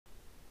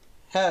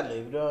Hello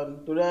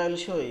everyone, today I will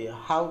show you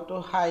how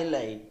to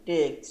highlight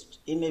text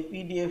in a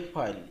PDF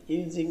file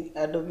using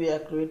Adobe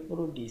Acrobat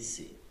Pro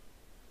DC.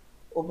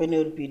 Open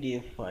your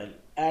PDF file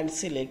and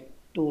select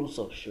Tools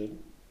option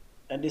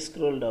and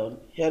scroll down.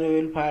 Here you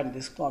will find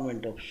this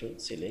comment option,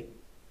 select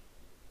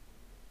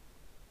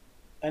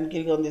and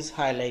click on this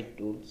highlight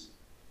tools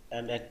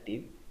and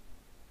active.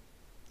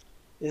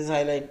 This is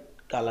highlight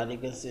color, you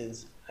can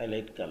change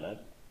highlight color.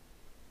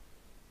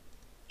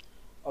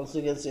 Also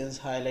you can change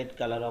highlight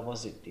color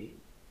opacity.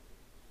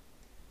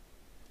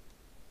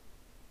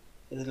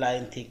 This is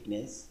line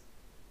thickness.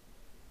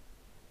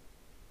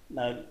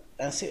 Now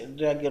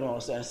drag your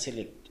mouse and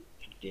select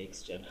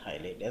text and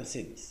highlight and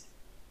see this.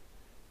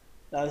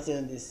 Now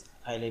change this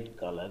highlight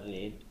color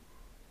red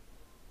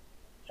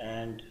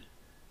and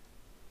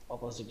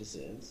opacity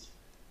change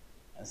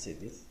and see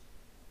this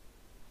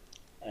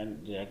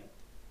and drag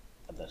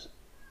other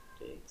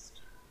text.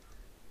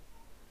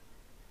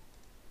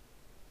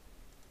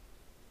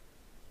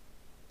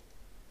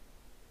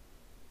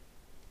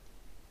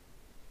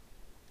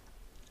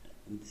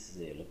 And this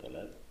is a yellow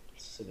color.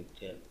 Select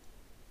here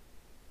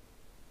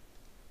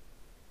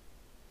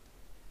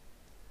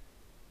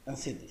and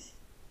see this.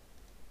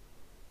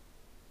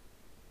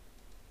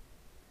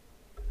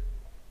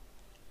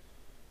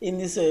 In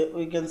this way,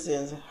 we can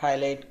change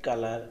highlight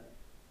color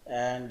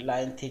and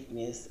line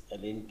thickness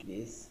and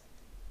increase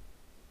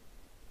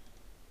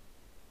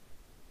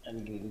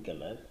and green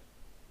color.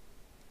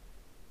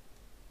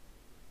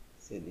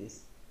 See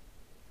this.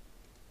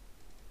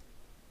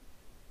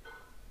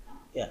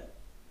 Yeah,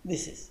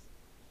 this is.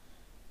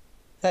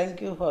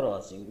 Thank you for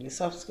watching. Please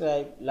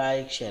subscribe,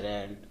 like, share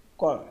and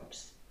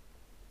comments.